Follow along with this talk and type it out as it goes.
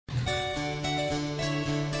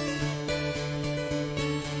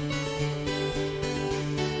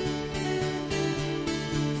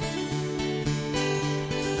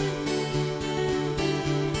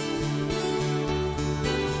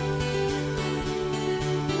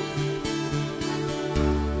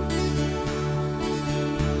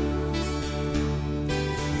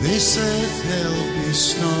They said there'll be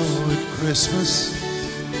snow at Christmas.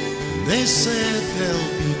 They said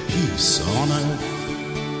there'll be peace on earth.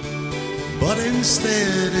 But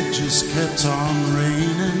instead it just kept on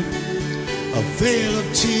raining, a veil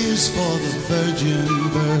of tears for the virgin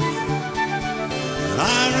birth. And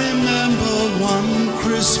I remember one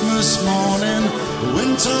Christmas morning, the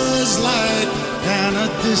winter's light and a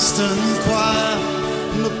distant choir,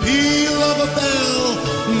 and the peal of a bell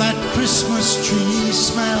and that Christmas tree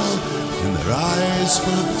smell, and their eyes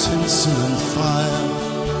full of tinsel and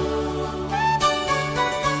fire.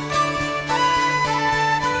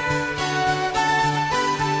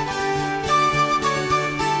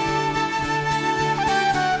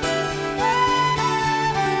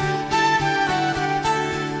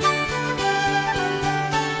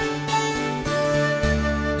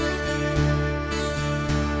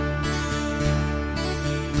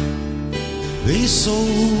 They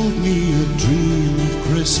sold me a dream of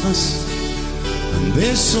Christmas, and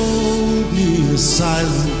they sold me a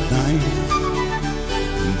silent night,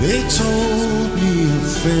 and they told me a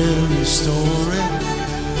fairy story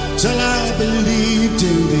till I believed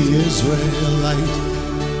in the Israelite.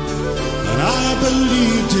 And I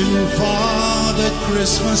believed in Father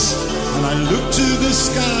Christmas, and I looked to the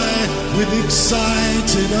sky with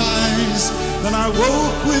excited eyes. Then I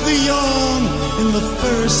woke with a yawn in the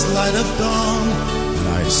first light of dawn, and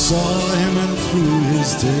I saw him and through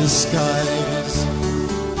his disguise.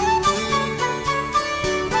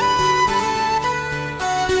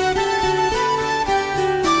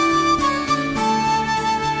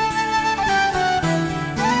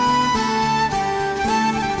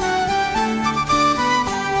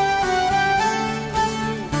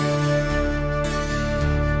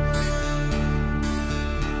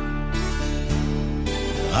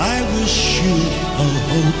 I wish you a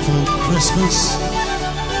hopeful Christmas,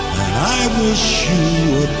 and I wish you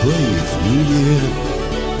a brave new year.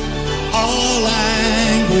 All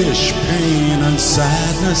anguish, pain and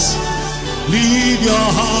sadness, leave your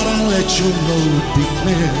heart and let your road be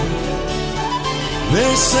clear.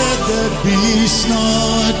 They said there'd be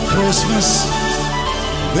snow at Christmas.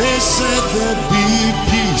 They said there'd be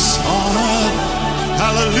peace on earth.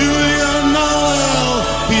 Hallelujah, Noel,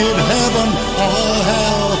 be it heaven or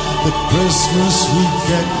hell, the Christmas we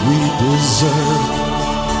get we deserve.